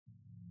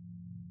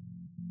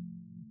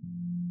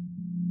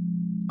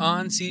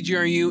On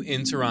CGRU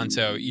in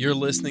Toronto, you're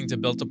listening to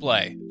Built to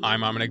Play.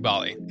 I'm Armin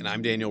Iqbali. And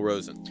I'm Daniel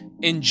Rosen.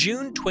 In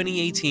June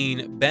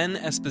 2018, Ben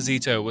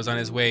Esposito was on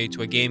his way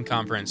to a game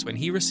conference when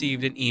he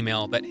received an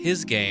email that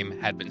his game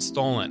had been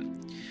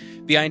stolen.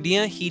 The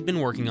idea he'd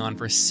been working on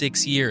for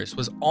 6 years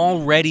was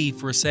already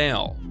for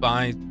sale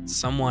by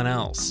someone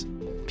else.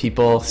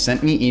 People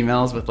sent me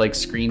emails with like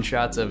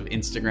screenshots of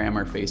Instagram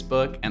or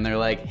Facebook, and they're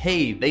like,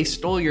 hey, they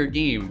stole your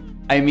game.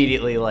 I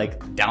immediately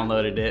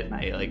downloaded it, and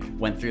I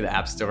went through the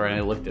App Store and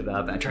I looked it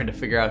up and I tried to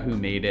figure out who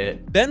made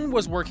it. Ben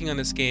was working on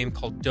this game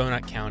called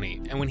Donut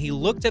County, and when he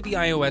looked at the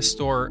iOS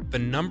store, the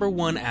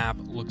 #1 app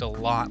looked a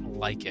lot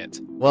like it.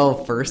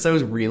 Well, first I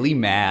was really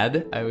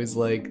mad. I was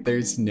like,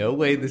 there's no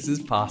way this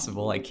is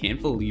possible. I can't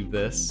believe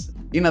this.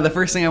 The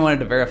first thing I wanted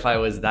to verify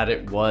was that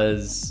it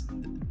was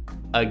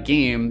a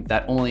game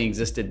that only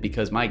existed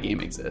because my game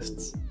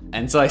exists.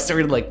 And so I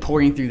started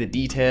pouring through the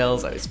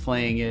details. I was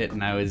playing it,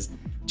 and I was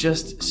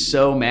just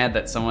so mad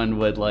that someone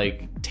would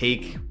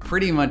take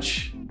pretty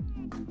much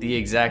the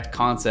exact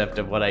concept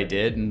of what I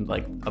did and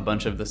a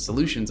bunch of the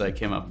solutions I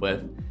came up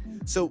with.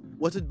 So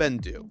what did Ben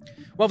do?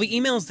 Well, the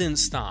emails didn't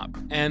stop,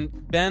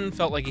 and Ben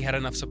felt like he had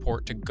enough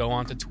support to go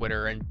onto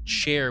Twitter and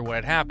share what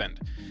had happened.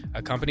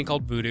 A company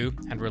called Voodoo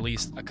had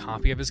released a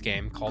copy of his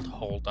game called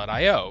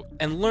Hole.io,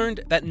 and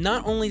learned that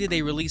not only did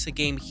they release a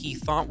game he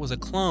thought was a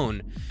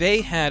clone,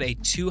 they had a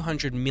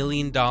 $200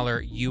 million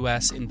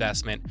US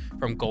investment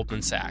from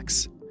Goldman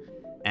Sachs.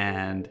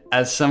 And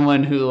as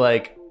someone who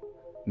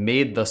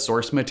made the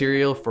source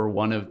material for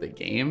one of the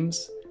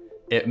games,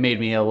 it made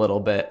me a little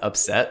bit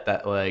upset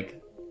that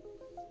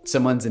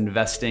someone's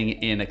investing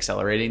in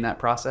accelerating that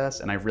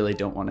process, and I really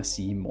don't want to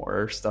see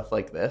more stuff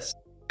like this.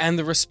 And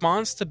the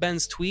response to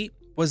Ben's tweet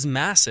was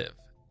massive.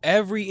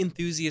 Every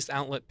enthusiast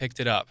outlet picked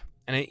it up,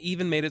 and it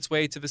even made its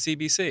way to the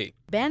CBC.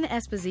 Ben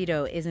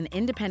Esposito is an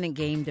independent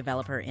game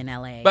developer in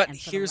LA. But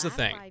here's the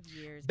thing.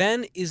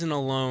 Ben isn't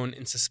alone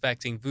in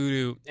suspecting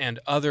Voodoo and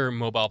other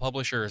mobile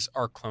publishers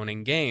are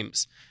cloning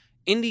games.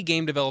 Indie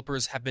game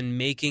developers have been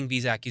making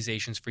these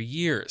accusations for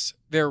years.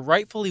 They're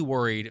rightfully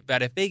worried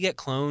that if they get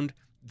cloned,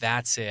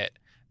 that's it.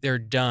 They're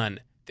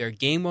done. Their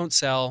game won't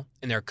sell,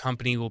 and their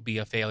company will be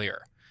a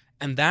failure.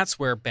 And that's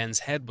where Ben's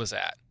head was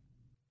at.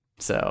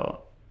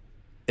 So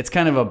it's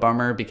kind of a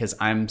bummer because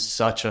I'm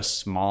such a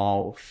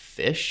small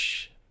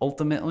fish,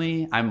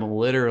 ultimately. I'm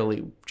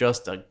literally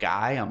just a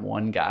guy. I'm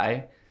one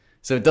guy.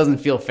 So it doesn't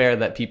feel fair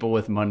that people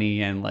with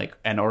money and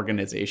an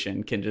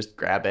organization can just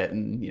grab it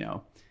and,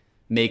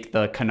 make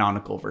the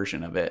canonical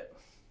version of it.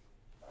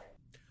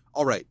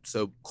 All right,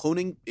 so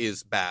cloning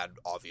is bad,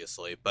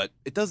 obviously, but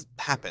it does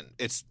happen.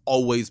 It's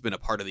always been a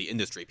part of the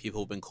industry.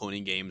 People have been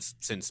cloning games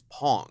since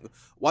Pong.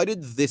 Why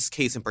did this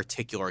case in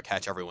particular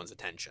catch everyone's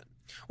attention?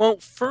 Well,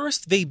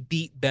 first, they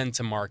beat Ben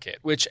to market,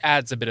 which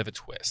adds a bit of a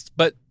twist.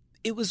 But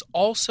it was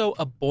also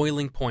a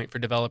boiling point for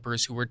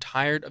developers who were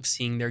tired of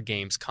seeing their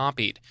games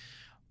copied.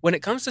 When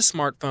it comes to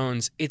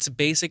smartphones, it's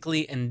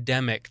basically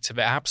endemic to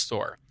the App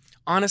Store.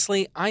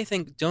 Honestly, I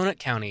think Donut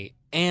County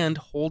and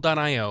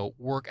Hole.io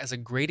work as a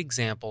great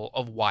example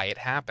of why it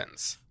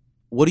happens.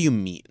 What do you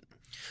mean?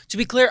 To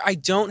be clear, I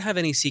don't have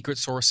any secret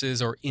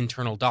sources or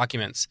internal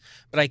documents,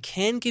 but I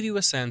can give you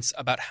a sense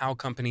about how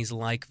companies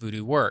like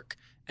Voodoo work.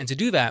 And to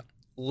do that,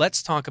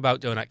 let's talk about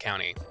Donut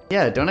County.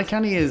 Yeah, Donut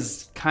County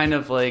is kind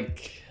of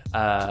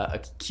a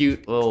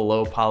cute little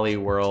low poly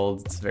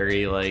world. It's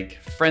very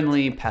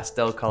friendly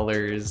pastel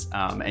colors,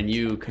 and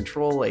you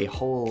control a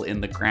hole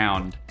in the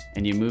ground,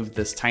 and you move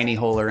this tiny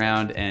hole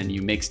around and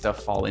you make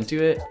stuff fall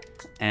into it.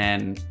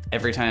 And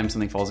every time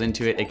something falls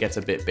into it, it gets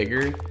a bit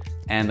bigger.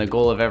 And the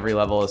goal of every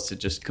level is to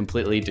just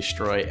completely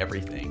destroy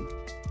everything.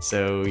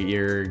 So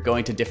you're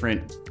going to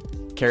different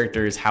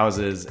characters'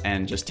 houses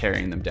and just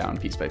tearing them down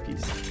piece by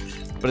piece.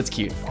 But it's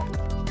cute.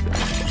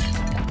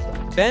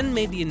 Ben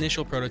made the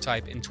initial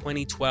prototype in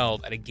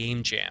 2012 at a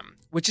game jam,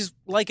 which is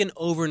like an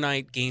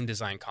overnight game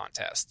design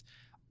contest.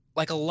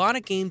 Like a lot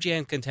of game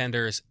jam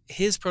contenders,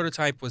 his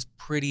prototype was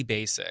pretty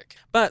basic,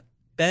 but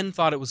Ben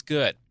thought it was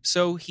good,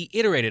 so he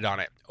iterated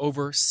on it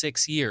over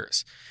 6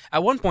 years.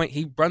 At one point,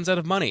 he runs out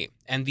of money,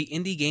 and the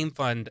Indie Game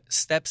Fund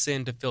steps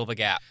in to fill the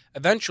gap.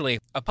 Eventually,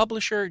 a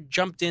publisher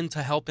jumped in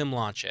to help him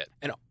launch it,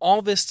 and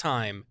all this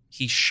time,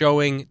 he's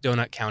showing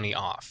Donut County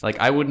off.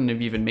 I wouldn't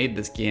have even made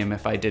this game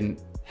if I didn't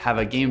have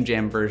a game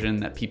jam version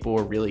that people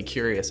were really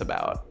curious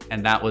about,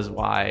 and that was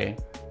why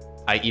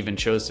I even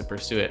chose to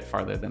pursue it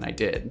farther than I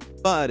did.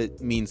 But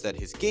it means that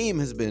his game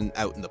has been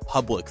out in the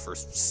public for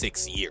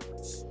 6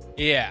 years.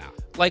 Yeah.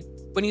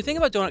 When you think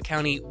about Donut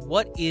County,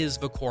 what is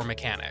the core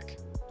mechanic?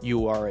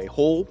 You are a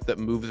hole that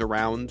moves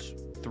around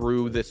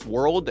through this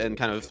world and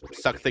kind of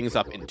suck things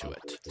up into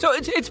it. So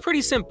it's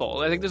pretty simple.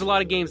 I think there's a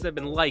lot of games that have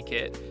been like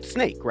it.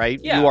 Snake, right?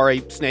 Yeah. You are a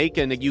snake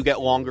and you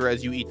get longer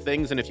as you eat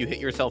things, and if you hit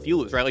yourself, you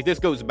lose, right? This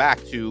goes back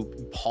to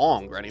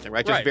Pong or anything,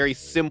 right? Just Right. very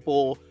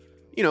simple,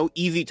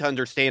 easy to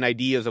understand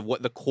ideas of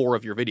what the core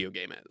of your video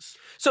game is.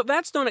 So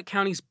that's Donut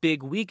County's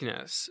big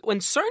weakness.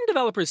 When certain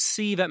developers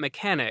see that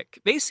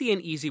mechanic, they see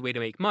an easy way to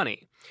make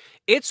money.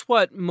 It's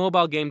what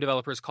mobile game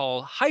developers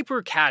call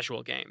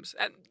hyper-casual games.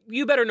 And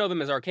you better know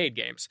them as arcade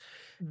games.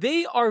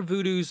 They are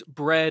Voodoo's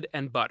bread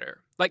and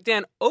butter. Like,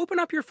 Dan, open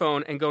up your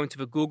phone and go into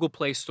the Google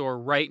Play Store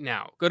right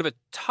now. Go to the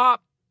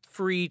top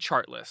free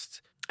chart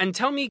list. And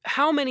tell me,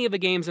 how many of the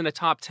games in the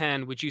top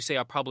 10 would you say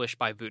are published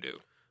by Voodoo?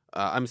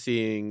 I'm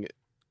seeing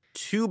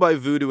 2 by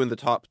Voodoo in the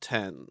top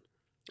 10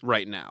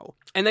 right now.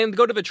 And then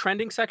go to the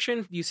trending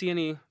section. Do you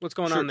see what's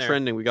going on there?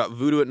 Trending. We got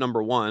Voodoo at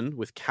number 1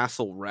 with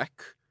Castle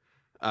Wreck.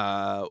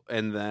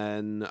 And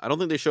then I don't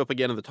think they show up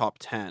again in the top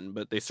 10,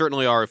 but they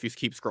certainly are if you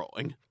keep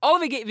scrolling.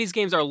 All of these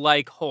games are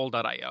like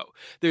Hole.io.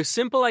 They're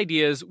simple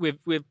ideas with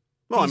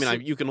well, I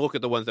mean, you can look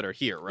at the ones that are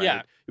here, right?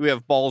 Yeah. We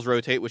have Balls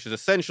Rotate, which is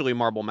essentially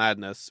Marble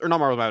Madness. Or not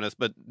Marble Madness,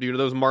 but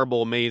those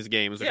marble maze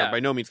games, which are by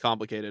no means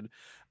complicated.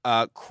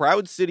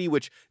 Crowd City,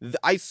 which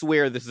I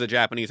swear this is a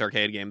Japanese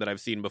arcade game that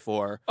I've seen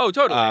before. Oh,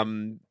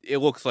 totally. It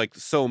looks like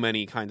so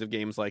many kinds of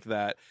games like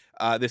that.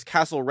 This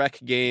Castle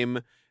Wreck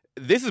game,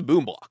 this is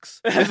Boom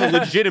Blocks. This is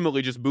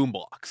legitimately just Boom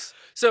Blocks.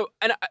 So,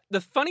 and the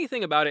funny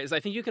thing about it is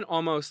I think you can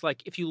almost,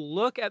 like, if you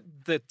look at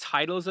the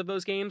titles of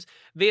those games,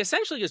 they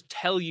essentially just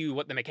tell you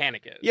what the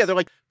mechanic is. Yeah, they're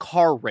like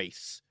Car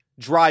Race,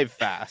 Drive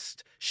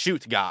Fast,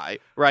 Shoot Guy,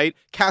 right?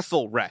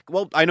 Castle Wreck.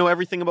 Well, I know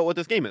everything about what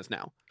this game is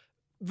now.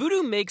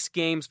 Voodoo makes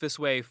games this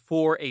way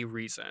for a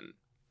reason.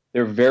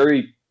 They're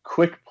very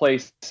quick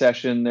play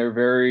session. They're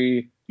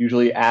very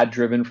usually ad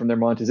driven from their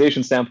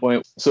monetization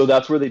standpoint. So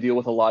that's where they deal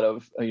with a lot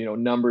of,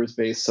 numbers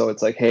based. So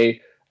it's like,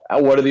 hey,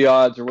 what are the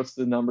odds or what's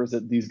the numbers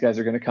that these guys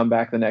are going to come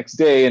back the next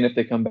day? And if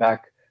they come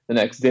back the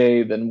next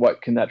day, then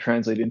what can that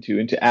translate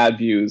into ad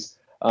views?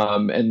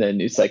 And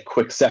then it's like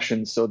quick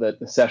sessions so that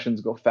the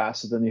sessions go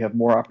fast. So then you have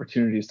more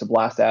opportunities to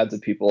blast ads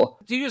at people.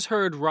 You just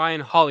heard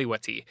Ryan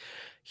Hollywoodty.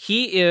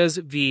 He is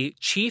the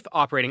chief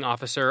operating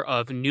officer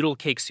of Noodle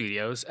Cake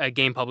Studios, a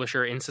game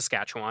publisher in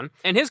Saskatchewan.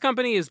 And his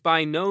company is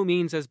by no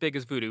means as big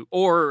as Voodoo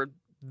or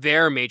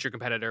their major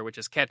competitor, which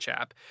is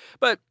Ketchup.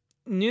 But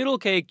Noodle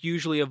Cake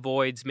usually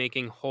avoids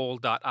making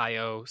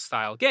Hole.io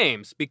style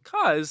games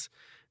because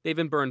they've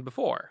been burned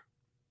before.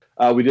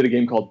 We did a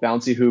game called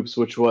Bouncy Hoops,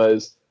 which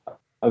was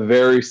a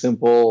very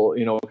simple,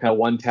 kind of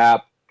one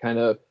tap kind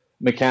of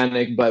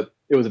mechanic, but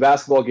it was a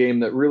basketball game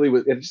that really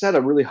it just had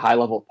a really high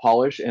level of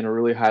polish and a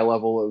really high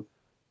level of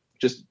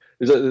just,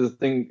 there's a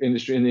thing in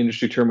the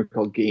industry term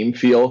called game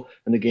feel,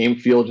 and the game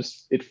feel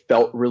it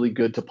felt really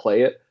good to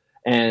play it.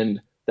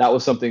 And that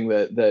was something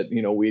that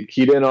we had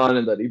keyed in on,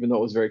 and that even though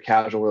it was very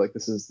casual, we're like,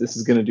 this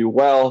is going to do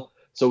well.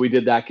 So we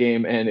did that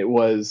game, and it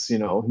was,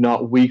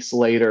 not weeks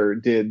later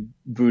did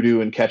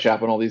Voodoo and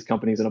Ketchup and all these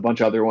companies and a bunch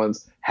of other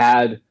ones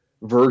had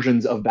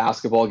versions of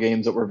basketball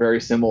games that were very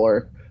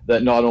similar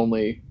that not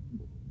only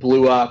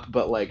blew up,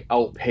 but like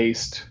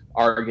outpaced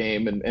our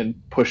game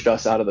and pushed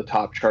us out of the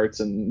top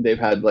charts. And they've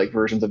had like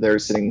versions of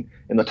theirs sitting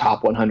in the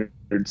top 100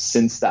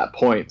 since that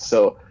point.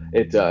 So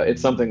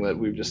it's something that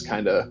we've just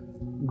kind of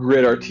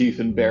grit our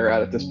teeth and bear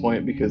at this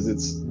point, because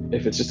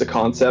if it's just a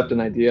concept, an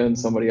idea, and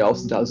somebody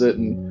else does it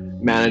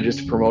and manages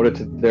to promote it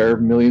to their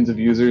millions of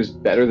users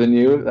better than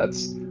you,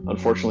 that's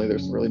unfortunately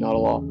there's really not a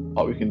lot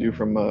we can do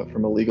from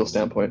a legal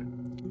standpoint.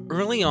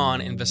 Early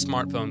on in the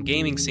smartphone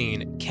gaming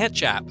scene,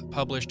 Ketchup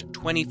published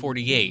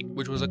 2048,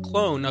 which was a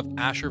clone of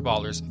Asher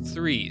Waller's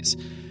Threes.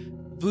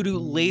 Voodoo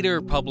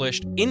later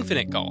published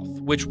Infinite Golf,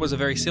 which was a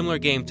very similar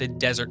game to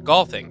Desert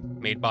Golfing,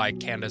 made by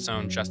Canada's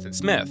own Justin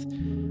Smith.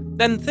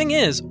 Then the thing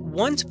is,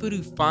 once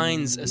Voodoo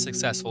finds a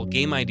successful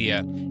game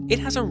idea, it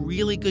has a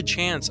really good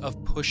chance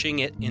of pushing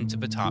it into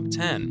the top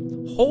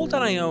 10.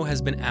 Hole.io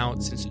has been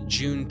out since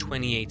June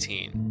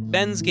 2018.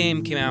 Ben's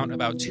game came out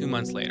about 2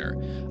 months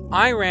later.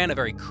 I ran a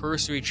very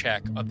cursory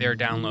check of their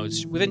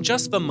downloads within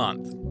just the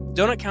month.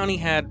 Donut County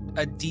had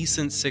a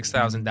decent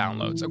 6,000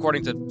 downloads,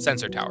 according to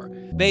Sensor Tower.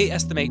 They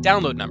estimate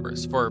download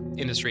numbers for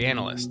industry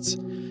analysts.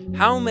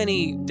 How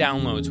many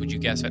downloads would you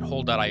guess that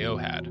Hole.io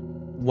had?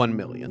 1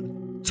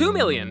 million. 2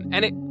 million.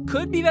 And it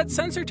could be that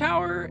Sensor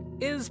Tower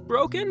is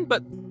broken,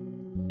 but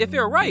if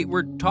they're right,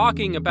 we're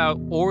talking about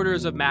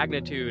orders of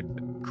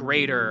magnitude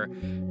greater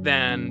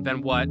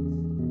than what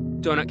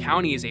Donut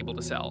County is able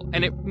to sell.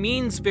 And it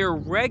means they're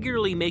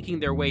regularly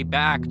making their way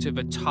back to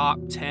the top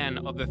 10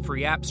 of the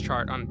free apps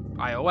chart on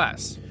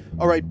iOS.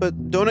 All right,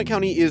 but Donut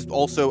County is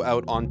also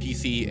out on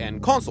PC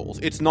and consoles.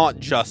 It's not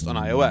just on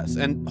iOS.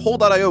 And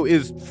Hole.io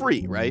is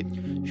free, right?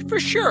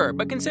 For sure,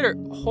 but consider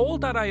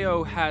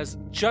Hole.io has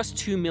just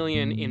 2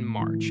 million in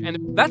March,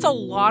 and that's a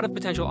lot of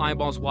potential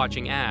eyeballs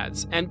watching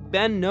ads. And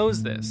Ben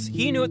knows this.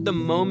 He knew it the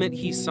moment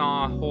he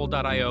saw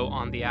Hole.io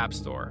on the App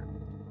Store.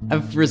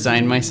 I've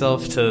resigned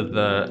myself to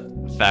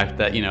the fact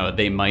that,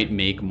 they might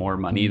make more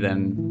money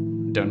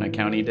than Donut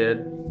County did,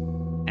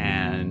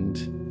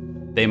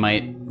 and they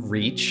might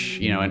reach,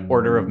 an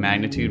order of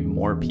magnitude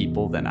more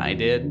people than I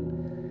did.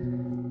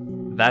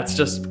 That's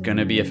just going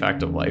to be a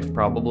fact of life,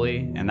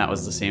 probably. And that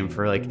was the same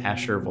for like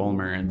Asher,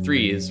 Volmer, and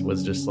Threes,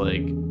 was just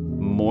like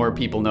more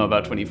people know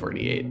about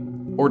 2048.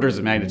 Orders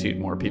of magnitude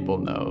more people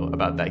know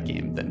about that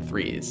game than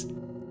Threes.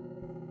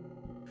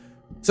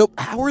 So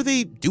how are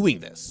they doing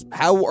this?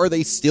 How are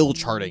they still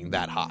charting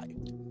that high?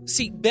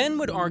 See, Ben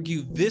would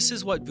argue this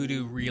is what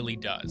Voodoo really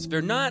does.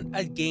 They're not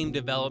a game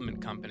development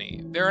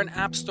company. They're an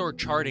App Store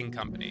charting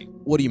company.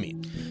 What do you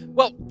mean?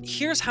 Well,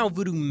 here's how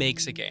Voodoo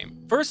makes a game.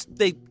 First,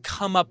 they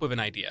come up with an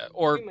idea,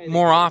 or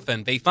more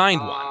often, they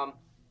find one.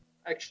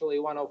 Actually,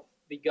 one of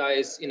the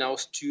guys in our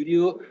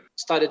studio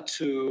started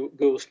to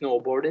go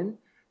snowboarding,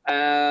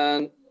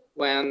 and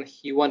when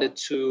he wanted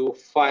to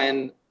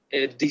find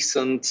a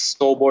decent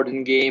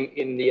snowboarding game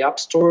in the App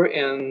Store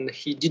and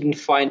he didn't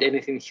find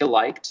anything he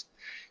liked,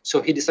 so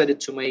he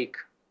decided to make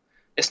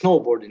a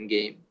snowboarding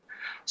game.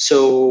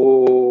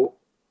 So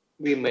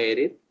we made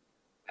it,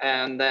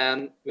 and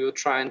then we were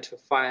trying to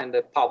find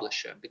a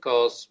publisher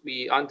because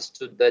we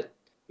understood that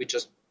we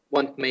just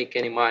won't make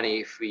any money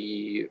if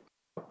we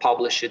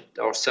publish it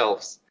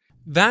ourselves.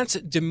 That's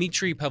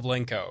Dmitry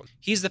Pavlenko.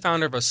 He's the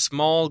founder of a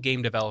small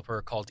game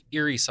developer called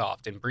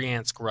Irisoft in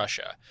Bryansk,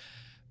 Russia.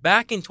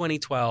 Back in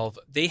 2012,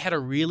 they had a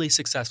really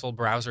successful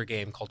browser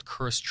game called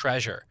Cursed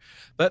Treasure,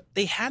 but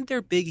they had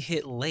their big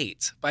hit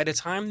late. By the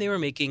time they were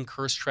making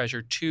Cursed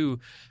Treasure 2,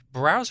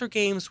 browser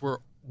games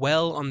were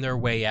well on their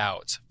way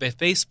out. The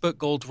Facebook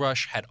gold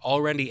rush had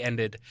already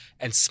ended,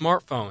 and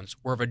smartphones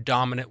were the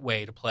dominant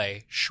way to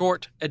play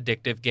short,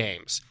 addictive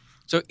games.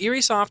 So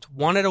Irisoft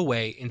wanted a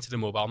way into the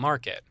mobile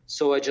market.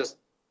 So I just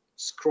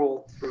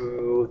scrolled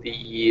through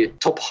the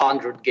top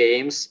 100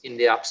 games in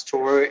the App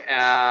Store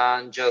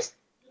and just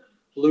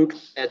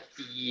looked at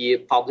the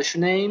publisher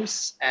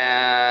names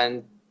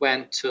and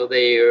went to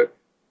their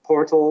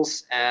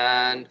portals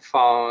and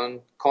found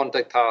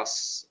contact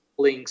us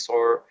links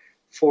or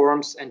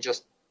forums and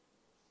just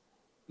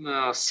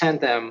sent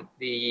them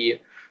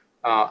the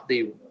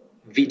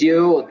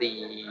video,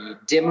 the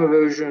demo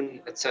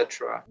version,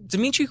 etc.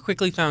 Dmitry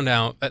quickly found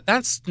out that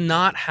that's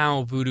not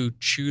how Voodoo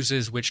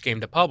chooses which game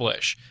to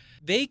publish.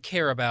 They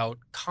care about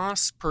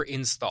costs per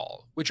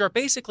install, which are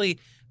basically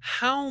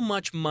how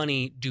much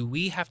money do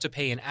we have to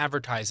pay in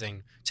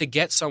advertising to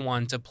get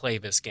someone to play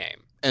this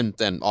game. And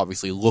then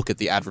obviously look at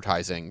the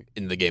advertising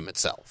in the game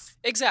itself.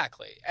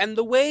 Exactly. And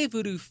the way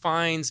Voodoo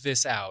finds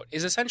this out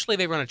is essentially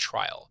they run a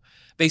trial.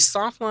 They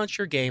soft launch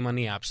your game on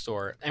the App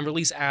Store and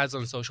release ads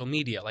on social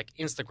media like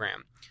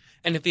Instagram.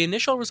 And if the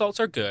initial results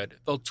are good,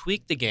 they'll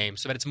tweak the game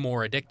so that it's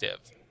more addictive.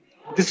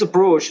 This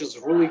approach is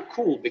really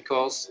cool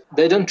because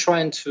they don't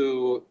try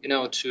to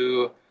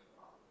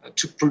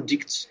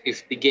predict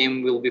if the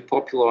game will be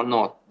popular or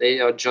not. They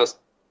are just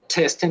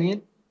testing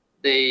it.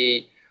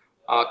 They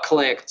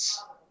collect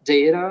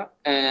data,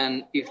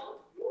 and if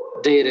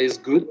data is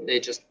good, they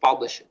just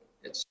publish it.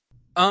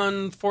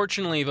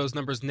 Unfortunately, those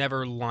numbers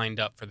never lined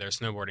up for their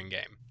snowboarding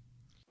game.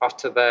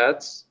 After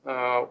that,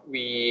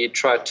 we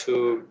tried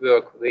to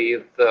work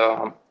with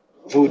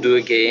Voodoo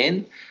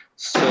again.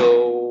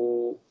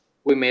 So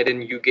we made a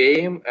new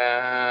game,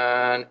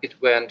 and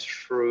it went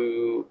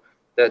through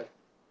that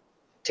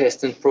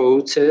testing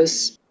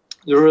process.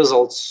 The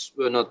results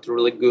were not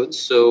really good,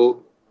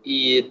 so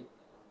it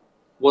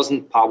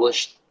wasn't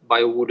published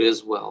by Voodoo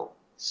as well.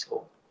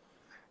 So,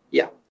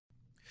 yeah.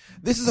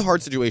 This is a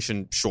hard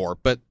situation, sure,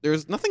 but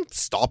there's nothing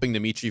stopping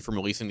Dmitry from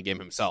releasing the game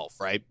himself,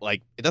 right?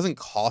 Like, it doesn't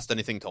cost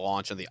anything to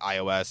launch on the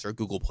iOS or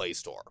Google Play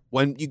Store.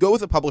 When you go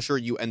with a publisher,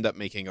 you end up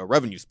making a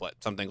revenue split.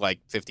 Something like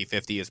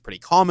 50-50 is pretty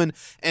common,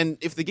 and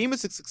if the game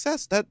is a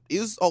success, that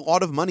is a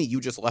lot of money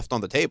you just left on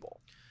the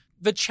table.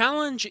 The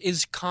challenge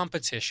is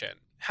competition.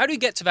 How do you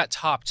get to that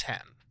top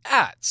 10?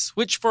 Ads,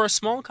 which for a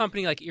small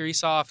company like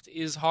Irisoft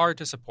is hard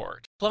to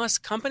support. Plus,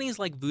 companies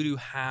like Voodoo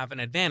have an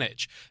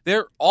advantage.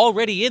 They're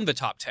already in the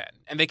top 10,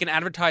 and they can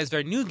advertise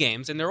their new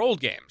games and their old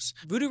games.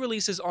 Voodoo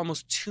releases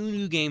almost 2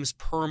 new games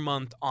per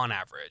month on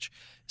average.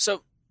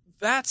 So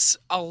that's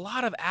a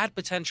lot of ad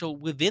potential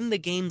within the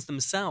games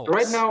themselves.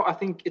 Right now,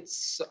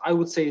 I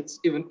would say it's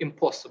even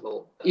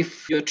impossible.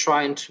 If you're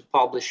trying to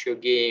publish your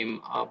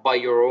game by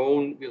your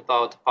own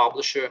without a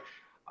publisher,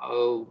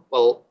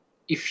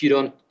 if you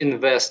don't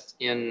invest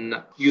in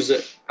user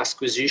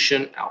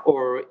acquisition,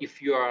 or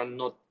if you are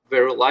not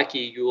very lucky,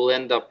 you will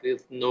end up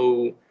with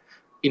no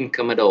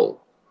income at all.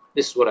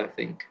 This is what I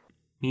think.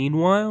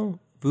 Meanwhile,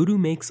 Voodoo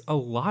makes a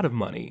lot of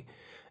money.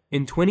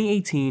 In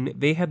 2018,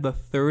 they had the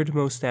 3rd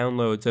most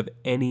downloads of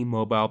any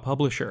mobile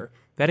publisher.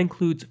 That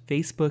includes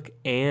Facebook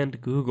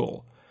and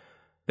Google.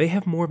 They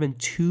have more than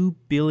 2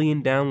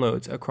 billion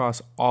downloads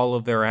across all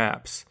of their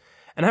apps.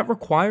 And that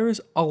requires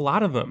a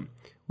lot of them,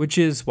 which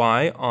is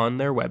why on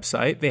their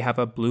website they have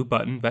a blue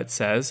button that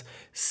says,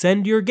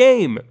 "Send your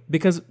game,"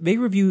 because they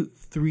review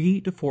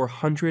 300 to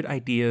 400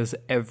 ideas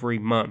every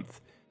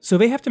month. So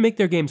they have to make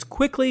their games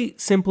quickly,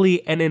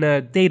 simply, and in a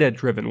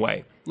data-driven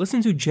way.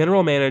 Listen to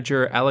General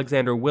Manager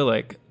Alexander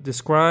Willick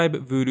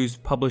describe Voodoo's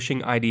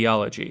publishing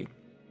ideology.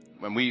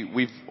 And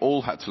we've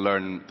all had to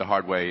learn the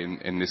hard way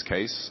in this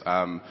case.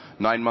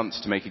 9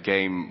 months to make a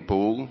game,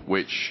 Bool,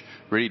 which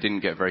really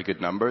didn't get very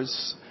good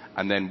numbers,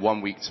 and then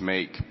 1 week to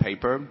make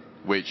Paper,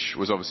 which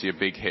was obviously a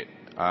big hit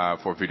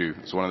for Voodoo.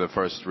 It's one of the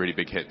first really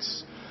big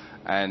hits.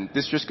 And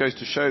this just goes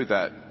to show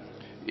that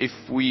if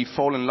we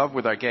fall in love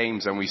with our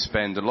games and we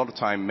spend a lot of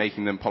time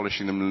making them,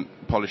 polishing them,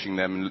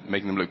 and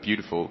making them look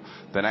beautiful,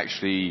 then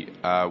actually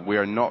we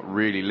are not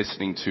really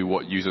listening to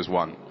what users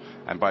want.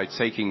 And by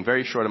taking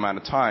very short amount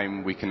of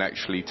time, we can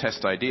actually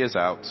test ideas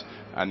out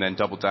and then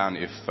double down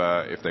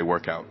if they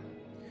work out.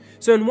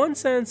 So in one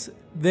sense,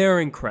 they're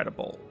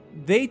incredible.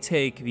 They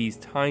take these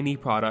tiny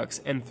products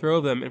and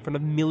throw them in front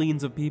of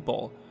millions of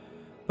people.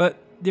 But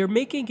they're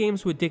making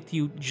games to addict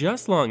you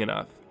just long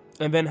enough,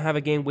 and then have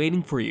a game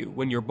waiting for you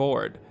when you're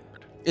bored.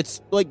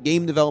 It's like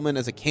game development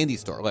as a candy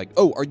store. Like,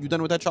 oh, are you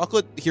done with that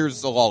chocolate?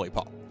 Here's a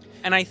lollipop.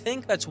 And I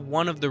think that's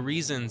one of the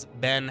reasons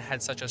Ben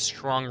had such a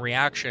strong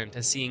reaction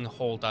to seeing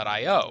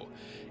Hole.io.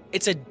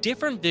 It's a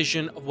different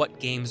vision of what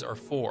games are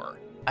for.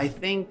 I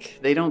think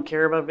they don't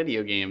care about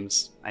video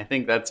games. I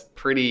think that's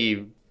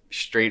pretty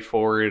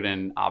straightforward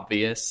and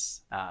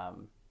obvious.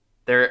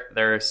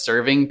 They're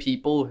serving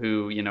people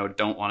who,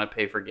 don't want to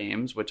pay for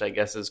games, which I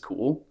guess is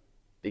cool.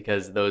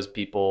 Because those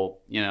people,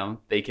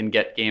 they can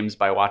get games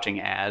by watching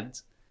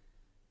ads.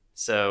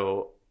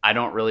 So I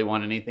don't really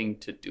want anything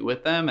to do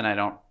with them, and I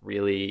don't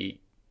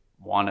really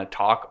want to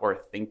talk or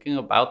thinking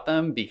about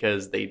them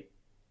because they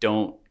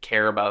don't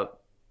care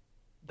about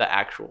the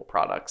actual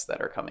products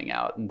that are coming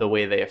out and the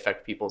way they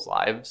affect people's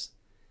lives.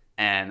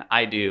 And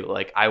I do.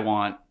 Like, I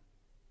want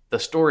the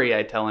story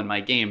I tell in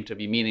my game to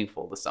be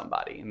meaningful to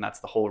somebody, and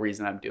that's the whole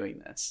reason I'm doing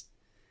this.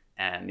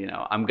 And,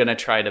 I'm going to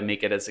try to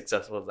make it as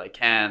successful as I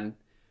can.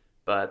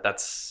 But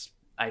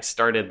I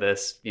started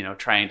this,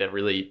 trying to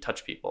really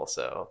touch people.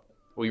 So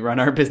we run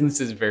our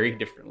businesses very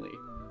differently.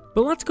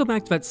 But let's go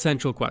back to that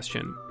central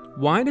question.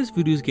 Why does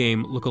Voodoo's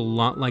game look a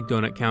lot like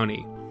Donut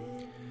County?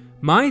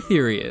 My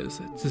theory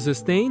is, to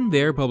sustain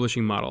their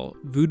publishing model,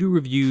 Voodoo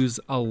reviews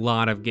a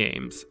lot of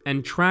games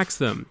and tracks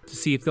them to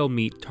see if they'll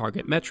meet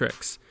target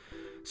metrics.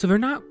 So they're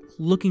not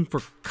looking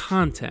for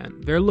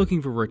content, they're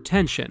looking for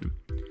retention.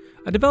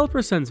 A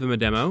developer sends them a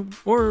demo,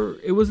 or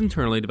it was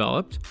internally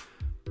developed.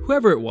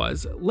 Whoever it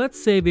was,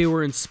 let's say they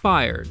were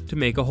inspired to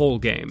make a whole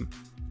game.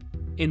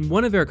 In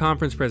one of their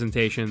conference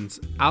presentations,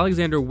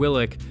 Alexander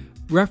Willick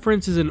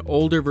references an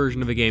older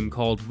version of a game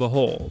called The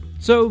Hole.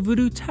 So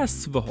Voodoo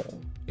tests The Hole.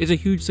 It's a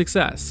huge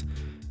success,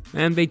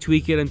 and they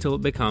tweak it until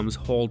it becomes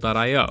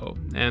Hole.io,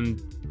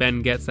 and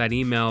Ben gets that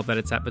email that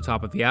it's at the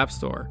top of the App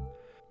Store.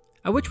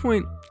 At which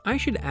point, I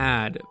should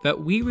add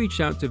that we reached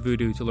out to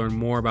Voodoo to learn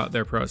more about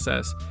their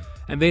process,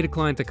 and they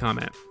declined to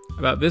comment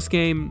about this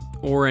game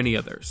or any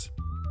others.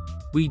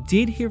 We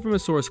did hear from a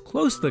source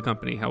close to the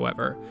company,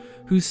 however,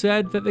 who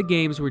said that the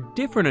games were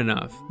different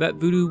enough that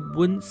Voodoo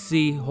wouldn't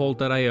see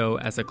Hole.io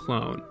as a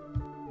clone.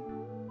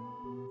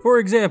 For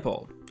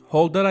example,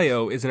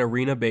 Hole.io is an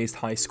arena-based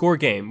high-score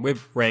game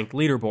with ranked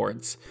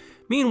leaderboards.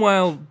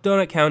 Meanwhile,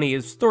 Donut County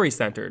is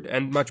story-centered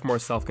and much more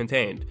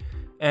self-contained.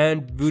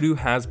 And Voodoo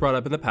has brought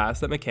up in the past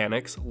that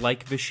mechanics,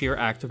 like the sheer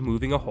act of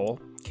moving a hole,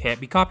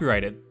 can't be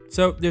copyrighted.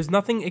 So there's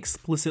nothing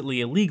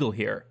explicitly illegal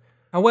here.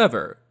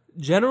 However,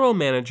 General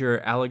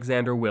Manager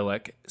Alexander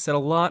Willick said a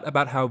lot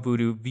about how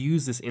Voodoo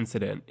views this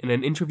incident in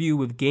an interview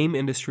with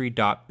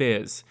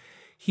GameIndustry.biz.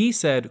 He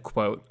said,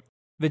 quote,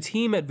 "The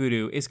team at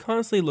Voodoo is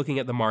constantly looking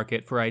at the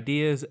market for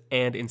ideas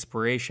and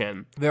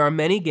inspiration. There are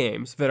many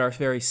games that are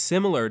very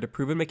similar to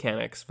proven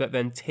mechanics that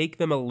then take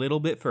them a little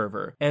bit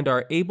further and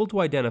are able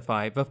to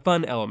identify the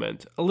fun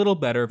element a little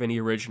better than the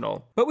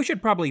original. But we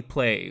should probably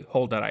play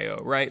Hole.io,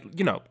 right?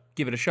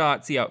 Give it a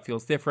shot, see how it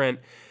feels different.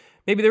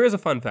 Maybe there is a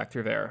fun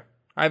factor there.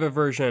 I have a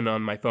version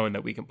on my phone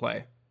that we can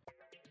play."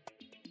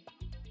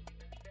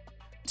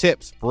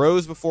 Tips,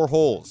 bros before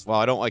holes. Well,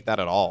 I don't like that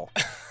at all.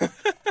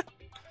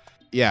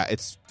 Yeah,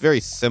 it's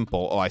very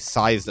simple. Oh, I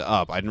sized it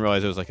up. I didn't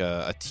realize it was like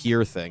a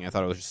tier thing. I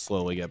thought it would just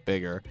slowly get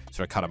bigger,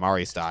 sort of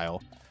Katamari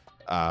style.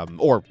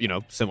 Or,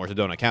 similar to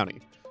Donut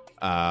County.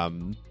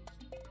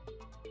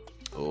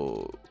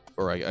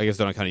 Or I guess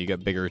Donut County, you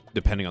get bigger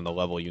depending on the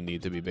level you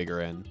need to be bigger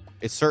in.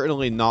 It's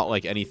certainly not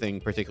like anything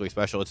particularly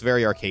special. It's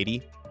very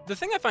arcadey. The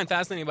thing I find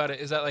fascinating about it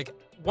is that,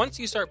 once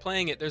you start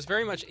playing it, there's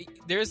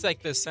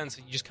this sense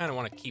that you just kind of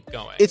want to keep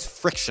going. It's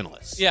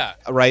frictionless. Yeah.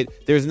 Right?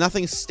 There's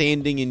nothing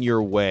standing in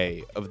your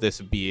way of this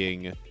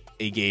being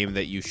a game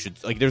that you should...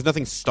 there's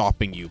nothing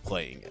stopping you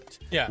playing it.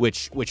 Yeah.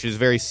 Which is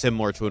very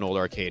similar to an old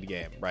arcade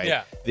game, right?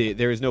 Yeah.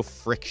 There is no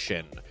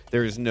friction.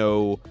 There's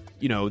no...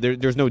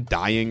 there's no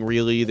dying,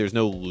 really. There's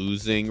no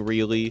losing,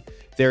 really.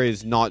 There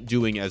is not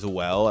doing as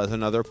well as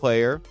another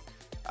player.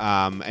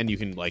 And you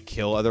can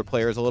kill other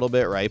players a little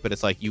bit, right? But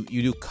it's you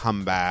do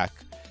come back.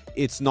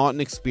 It's not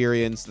an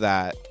experience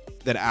that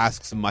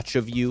asks much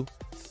of you,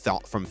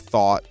 from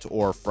thought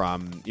or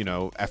from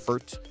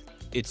effort.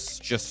 It's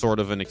just sort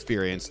of an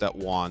experience that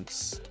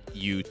wants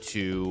you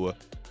to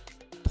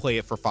play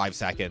it for 5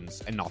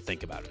 seconds and not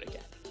think about it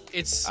again.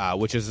 It's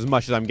which is as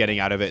much as I'm getting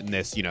out of it in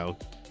this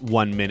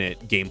 1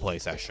 minute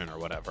gameplay session or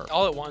whatever.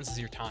 All it wants is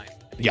your time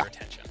and your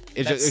attention.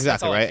 It's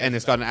exactly right. And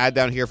it's got an ad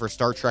down here for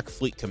Star Trek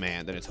Fleet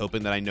Command, and it's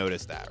hoping that I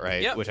noticed that,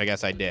 right? Yep. Which I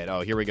guess I did.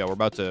 Oh, here we go. We're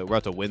about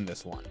to win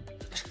this one.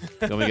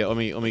 let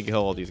me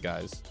kill all these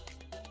guys.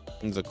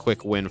 It's a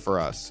quick win for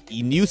us.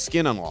 New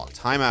skin unlocked.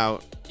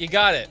 Timeout. You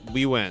got it.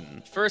 We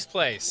win. First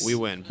place. We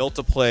win. Built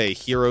to play.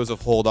 Heroes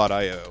of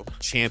Hole.io.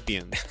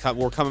 Champions.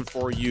 We're coming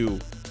for you.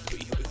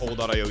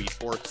 Hole.io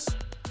esports.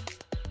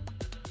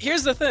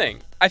 Here's the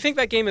thing. I think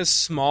that game is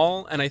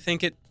small, and I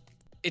think it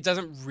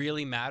doesn't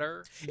really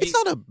matter. It's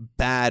not a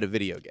bad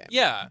video game.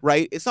 Yeah.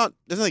 Right? It's not,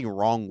 there's nothing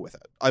wrong with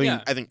it. I mean,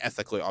 Yeah. I think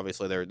ethically,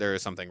 obviously, there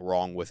is something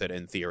wrong with it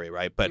in theory,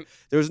 right? But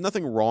there's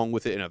nothing wrong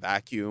with it in a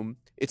vacuum.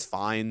 It's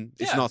fine.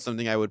 It's Yeah. not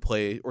something I would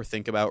play or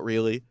think about,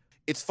 really.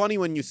 It's funny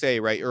when you say,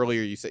 right,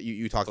 earlier you said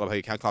you talked about how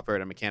you can't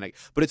copyright a mechanic,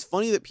 but it's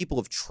funny that people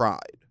have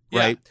tried,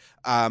 right?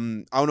 I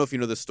don't know if you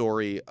know the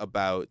story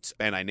about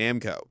Bandai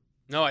Namco.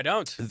 No, I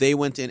don't. They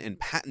went in and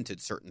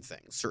patented certain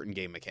things, certain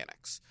game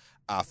mechanics.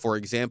 For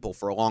example,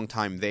 for a long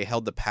time, they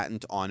held the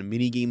patent on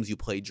mini games you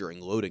play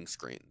during loading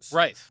screens.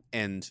 Right.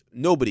 And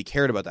nobody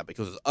cared about that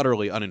because it was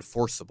utterly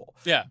unenforceable.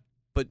 Yeah.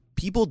 But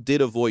people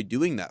did avoid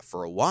doing that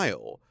for a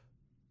while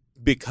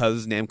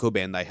because Namco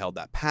Bandai held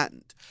that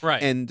patent.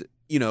 Right. And,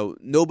 you know,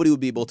 nobody would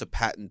be able to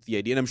patent the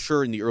idea. And I'm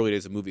sure in the early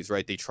days of movies,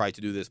 right, they tried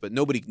to do this, but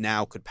nobody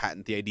now could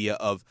patent the idea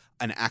of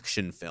an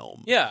action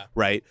film. Yeah.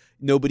 Right?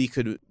 Nobody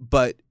could.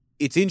 But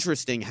it's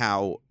interesting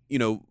how, you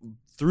know,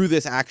 through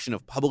this action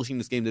of publishing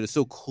this game that is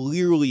so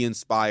clearly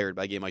inspired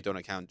by a game like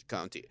Donut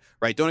County,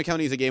 right? Donut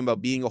County is a game about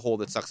being a hole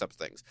that sucks up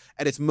things.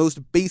 At its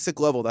most basic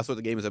level, that's what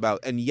the game is about.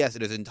 And yes,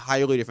 it is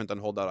entirely different than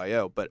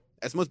Hole.io, but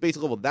at its most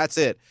basic level, that's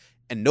it.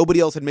 And nobody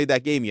else had made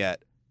that game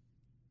yet,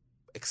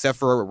 except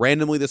for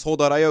randomly this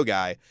Hole.io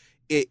guy.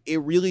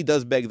 It really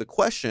does beg the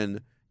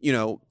question, you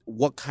know,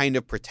 what kind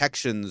of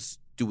protections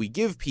do we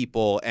give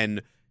people,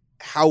 and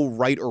how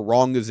right or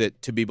wrong is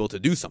it to be able to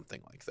do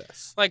something like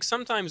this? Like,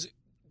 sometimes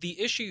the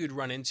issue you'd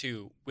run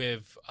into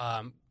with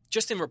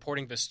just in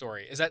reporting this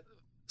story is that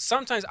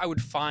sometimes I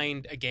would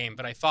find a game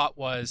that I thought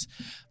was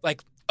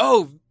like,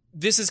 oh,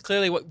 this is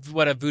clearly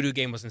what a Voodoo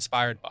game was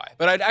inspired by.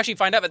 But I'd actually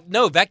find out that,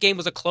 no, that game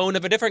was a clone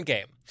of a different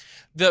game.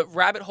 The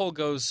rabbit hole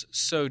goes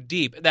so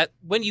deep that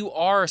when you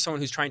are someone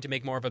who's trying to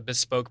make more of a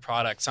bespoke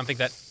product, something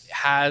that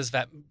has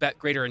that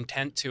greater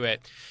intent to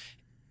it,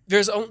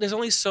 there's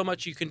only so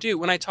much you can do.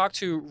 When I talked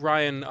to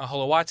Ryan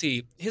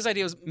Holowati, his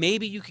idea was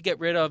maybe you could get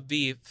rid of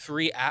the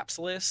 3 apps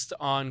list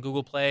on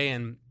Google Play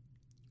and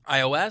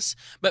iOS,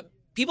 but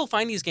people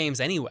find these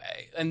games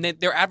anyway, and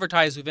they're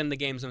advertised within the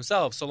games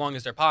themselves so long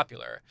as they're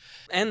popular.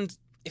 And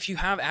if you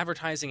have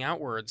advertising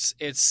outwards,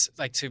 it's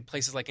like to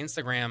places like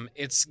Instagram,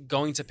 it's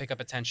going to pick up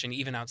attention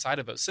even outside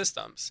of those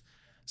systems.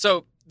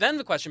 So then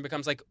the question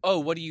becomes like, oh,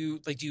 what do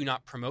you like? Do you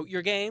not promote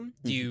your game?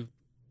 Do you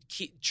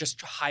just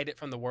hide it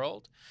from the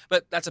world?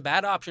 But that's a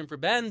bad option for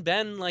Ben.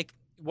 Ben, like,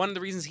 one of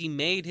the reasons he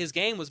made his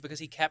game was because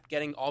he kept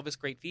getting all this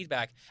great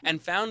feedback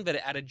and found that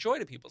it added joy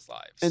to people's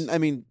lives. And I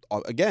mean,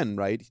 again,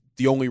 right?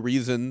 The only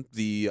reason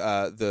the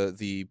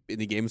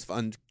Indie Games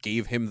Fund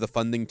gave him the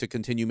funding to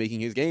continue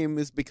making his game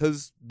is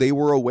because they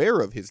were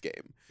aware of his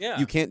game. Yeah.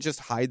 You can't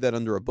just hide that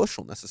under a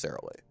bushel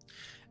necessarily.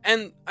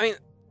 And I mean,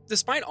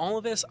 despite all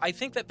of this, I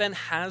think that Ben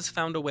has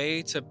found a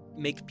way to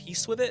make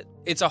peace with it.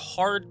 It's a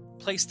hard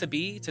place to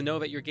be, to know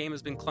that your game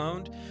has been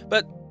cloned,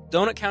 but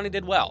Donut County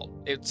did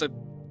well. It's a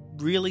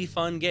really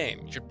fun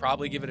game. You should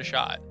probably give it a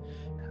shot.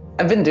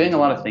 I've been doing a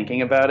lot of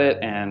thinking about it,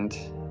 and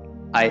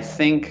I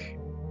think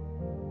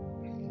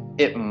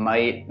it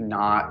might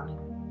not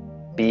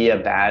be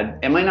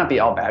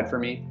all bad for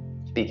me,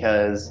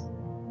 because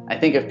I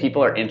think if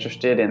people are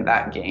interested in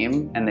that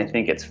game and they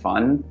think it's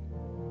fun,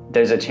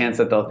 there's a chance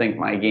that they'll think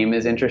my game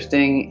is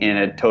interesting in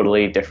a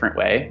totally different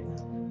way.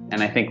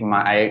 And I think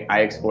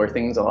I explore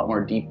things a lot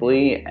more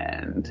deeply,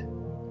 and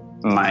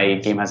my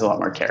game has a lot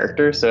more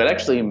character. So it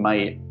actually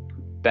might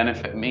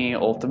benefit me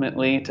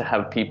ultimately to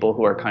have people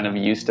who are kind of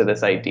used to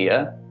this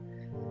idea.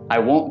 I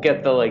won't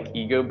get the like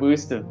ego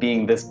boost of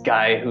being this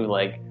guy who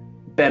like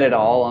bet it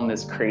all on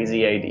this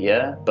crazy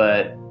idea,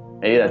 but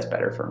maybe that's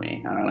better for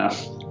me. I don't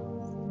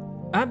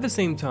know. At the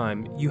same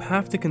time, you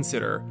have to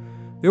consider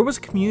there was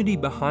a community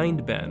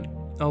behind Ben,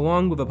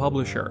 along with a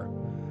publisher.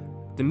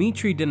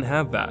 Dimitri didn't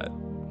have that.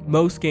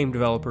 Most game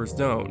developers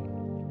don't.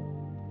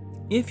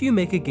 If you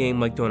make a game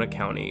like Donut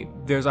County,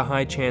 there's a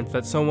high chance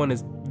that someone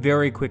is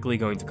very quickly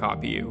going to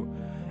copy you.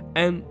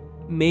 And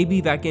maybe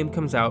that game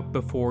comes out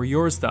before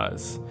yours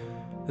does.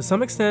 To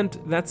some extent,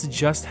 that's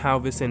just how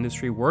this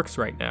industry works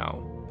right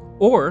now.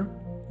 Or,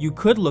 you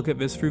could look at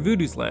this through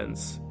Voodoo's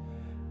lens.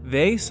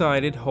 They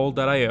cited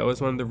Hole.io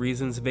as one of the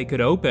reasons they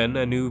could open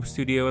a new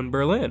studio in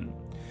Berlin.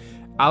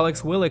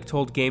 Alex Willick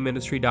told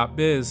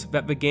GameIndustry.biz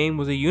that the game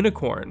was a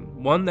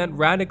unicorn, one that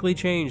radically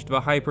changed the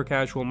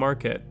hyper-casual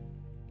market.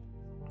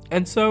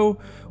 And so,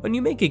 when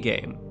you make a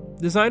game,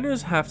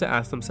 designers have to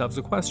ask themselves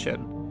a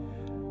question.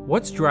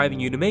 What's driving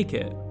you to make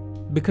it?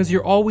 Because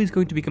you're always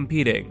going to be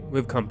competing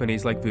with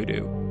companies like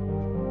Voodoo.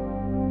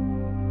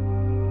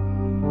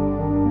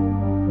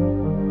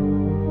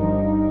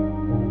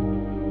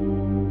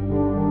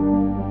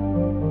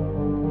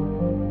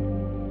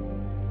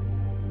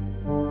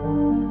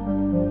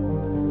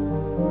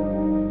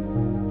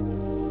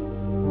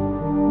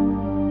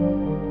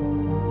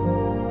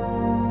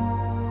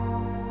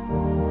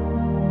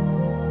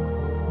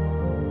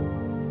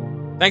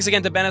 Thanks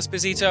again to Ben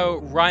Esposito,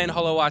 Ryan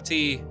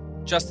Holowati,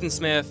 Justin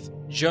Smith,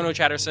 Jono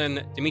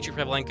Chatterson, Dmitry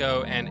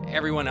Pavlenko, and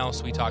everyone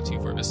else we talked to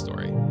for this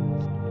story.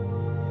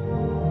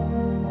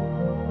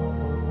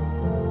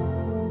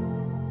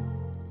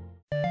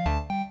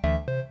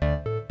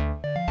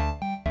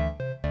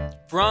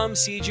 From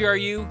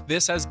CGRU,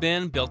 this has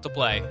been Built to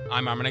Play.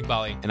 I'm Armin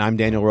Iqbali. And I'm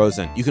Daniel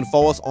Rosen. You can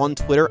follow us on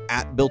Twitter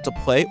at Built to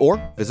Play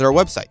or visit our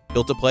website,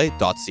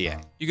 builttoplay.ca.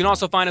 You can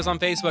also find us on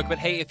Facebook, but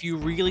hey, if you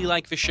really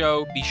like the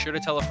show, be sure to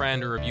tell a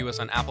friend or review us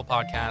on Apple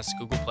Podcasts,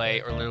 Google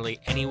Play, or literally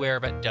anywhere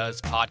that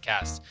does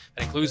podcasts.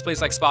 That includes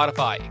places like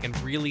Spotify. It can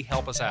really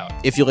help us out.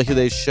 If you like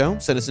today's show,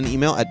 send us an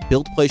email at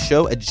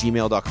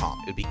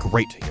builtplayshow@gmail.com. It'd be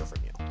great to hear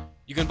from you.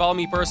 You can follow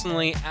me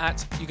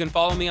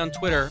on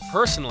Twitter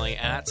personally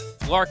at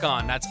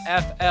Flarkon. That's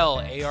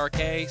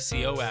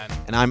FLARKCON.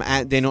 And I'm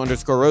at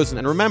Daniel_Rosen.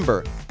 And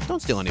remember,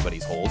 don't steal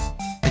anybody's holes.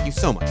 Thank you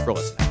so much for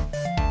listening.